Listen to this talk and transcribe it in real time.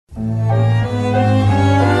Do you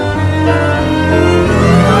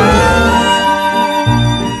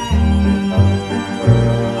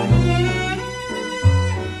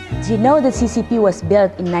know that CCP was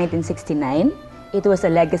built in 1969? It was a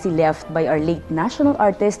legacy left by our late national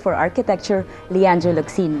artist for architecture, Leandro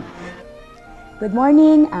Locsin. Good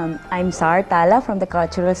morning, I'm Sar Tala from the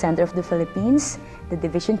Cultural Center of the Philippines, the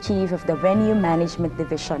Division Chief of the Venue Management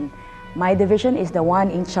Division. My division is the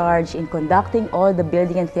one in charge in conducting all the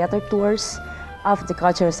building and theater tours of the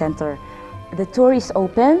Cultural Center. The tour is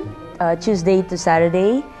open Tuesday to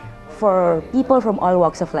Saturday for people from all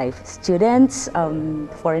walks of life, students,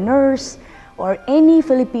 foreigners, or any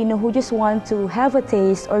Filipino who just want to have a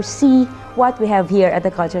taste or see what we have here at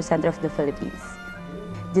the Cultural Center of the Philippines.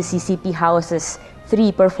 The CCP houses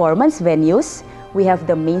 3 performance venues. We have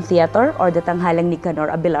the main theater, or the Tanghalang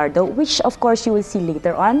Nicanor Abelardo, which of course you will see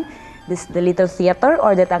later on. This is the Little Theater,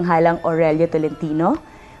 or the Tanghalang Aurelio Tolentino.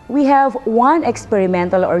 We have 1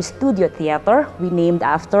 experimental or studio theater we named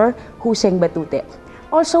after Huseng Batute.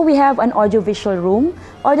 Also, we have an audiovisual room,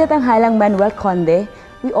 or the Tanghalang Manuel Conde.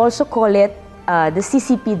 We also call it the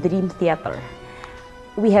CCP Dream Theater.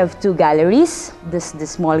 We have 2 galleries, the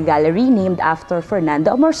small gallery named after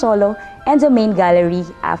Fernando Amorsolo, and the main gallery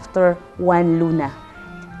after Juan Luna.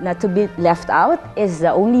 Not to be left out is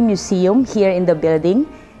the only museum here in the building.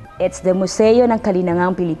 It's the Museo ng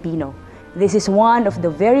Kalinangang Pilipino. This is one of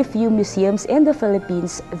the very few museums in the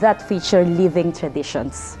Philippines that feature living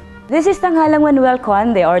traditions. This is Tanghalang Manuel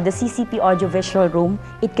Conde, or the CCP Audiovisual Room.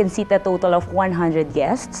 It can seat a total of 100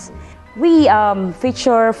 guests. We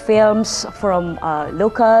feature films from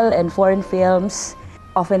local and foreign films.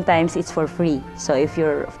 Oftentimes, it's for free. So if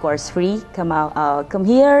you're, of course, free, come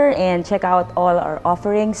here and check out all our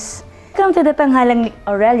offerings. Come to the Tanghalang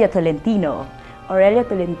Aurelio Tolentino. Aurelio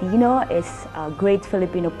Tolentino is a great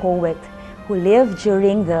Filipino poet who lived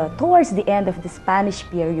towards the end of the Spanish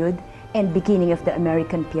period and beginning of the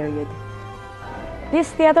American period.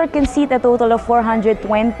 This theater can seat a total of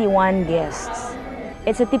 421 guests.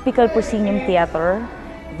 It's a typical proscenium theater,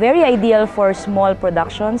 very ideal for small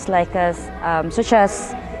productions such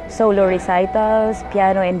as solo recitals,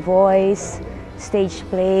 piano and voice, stage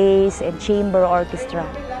plays, and chamber orchestra.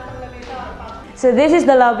 So this is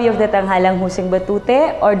the lobby of the Tanghalang Huseng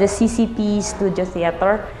Batute, or the CCP Studio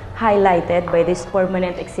Theater, highlighted by this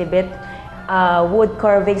permanent exhibit, wood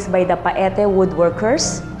carvings by the Paete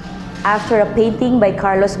woodworkers, after a painting by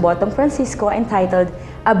Carlos Botong Francisco entitled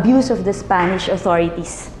Abuse of the Spanish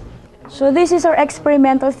Authorities. So this is our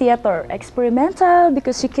experimental theater. Experimental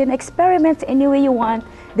because you can experiment any way you want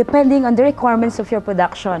depending on the requirements of your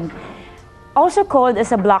production. Also called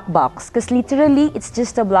as a black box because literally it's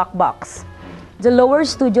just a black box. The lower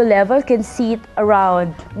studio level can seat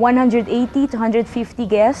around 180 to 150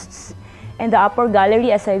 guests, and the upper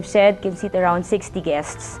gallery, as I've said, can seat around 60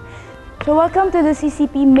 guests. So welcome to the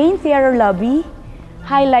CCP main theater lobby,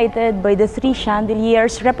 highlighted by the 3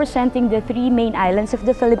 chandeliers representing the 3 main islands of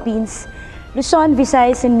the Philippines, Luzon,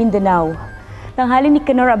 Visayas, and Mindanao. Tanghalang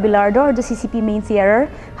Nicanor Abelardo, or the CCP main theater,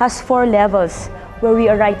 has 4 levels. Where we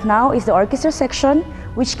are right now is the orchestra section,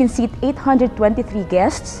 which can seat 823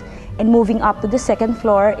 guests, and moving up to the 2nd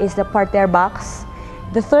floor is the parterre box.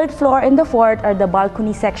 The 3rd floor and the 4th are the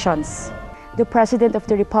balcony sections. The President of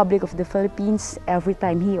the Republic of the Philippines, every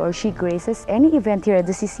time he or she graces any event here at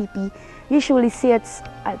the CCP, usually sits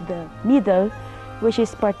at the middle, which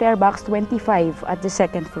is parterre box 25 at the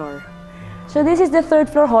 2nd floor. So this is the 3rd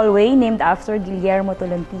floor hallway named after Guillermo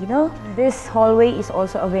Tolentino. This hallway is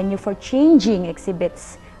also a venue for changing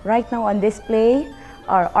exhibits. Right now on display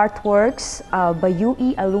are artworks by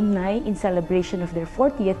UE alumni in celebration of their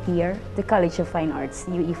 40th year, the College of Fine Arts,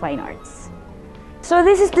 UE Fine Arts. So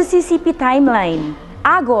this is the CCP timeline.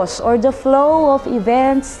 Agos, or the flow of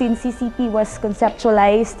events since CCP was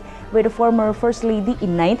conceptualized by the former First Lady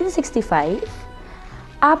in 1965,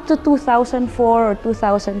 up to 2004 or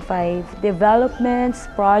 2005, developments,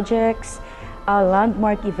 projects,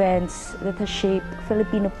 landmark events that have shaped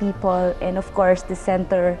Filipino people and of course the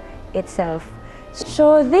center itself.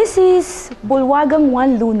 So this is Bulwagang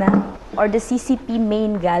Juan Luna, or the CCP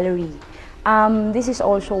main gallery. This is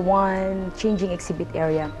also one changing exhibit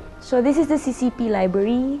area. So this is the CCP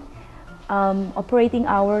library, operating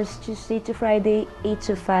hours Tuesday to Friday, 8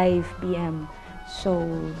 to 5 p.m. So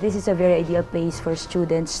this is a very ideal place for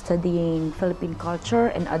students studying Philippine culture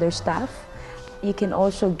and other stuff. You can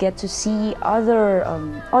also get to see other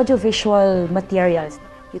audiovisual materials.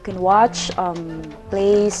 You can watch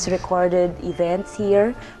plays, recorded events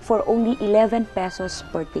here for only 11 pesos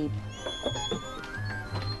per tape.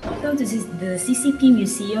 Welcome to the CCP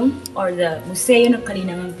Museum, or the Museo ng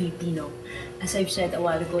Kalinangang Pilipino. as I've said a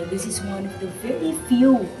while ago, this is one of the very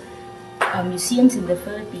few museums in the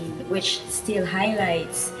Philippines which still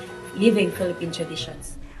highlights living Philippine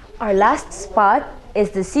traditions. Our last spot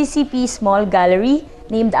is the CCP Small Gallery,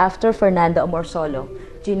 named after Fernando Amorsolo.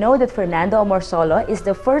 Do you know that Fernando Amorsolo is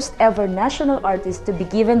the first ever national artist to be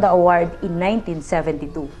given the award in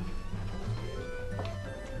 1972?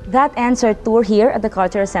 That ends our tour here at the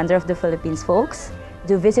Cultural Center of the Philippines, folks.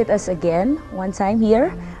 Do visit us again one time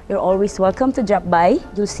here. You're always welcome to drop by.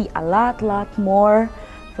 You'll see a lot more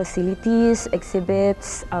facilities,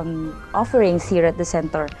 exhibits, offerings here at the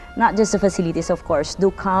center. Not just the facilities, of course.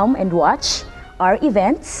 Do come and watch our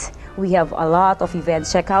events. We have a lot of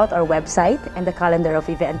events. Check out our website and the calendar of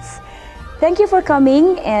events. Thank you for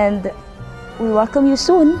coming, and we welcome you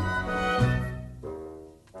soon.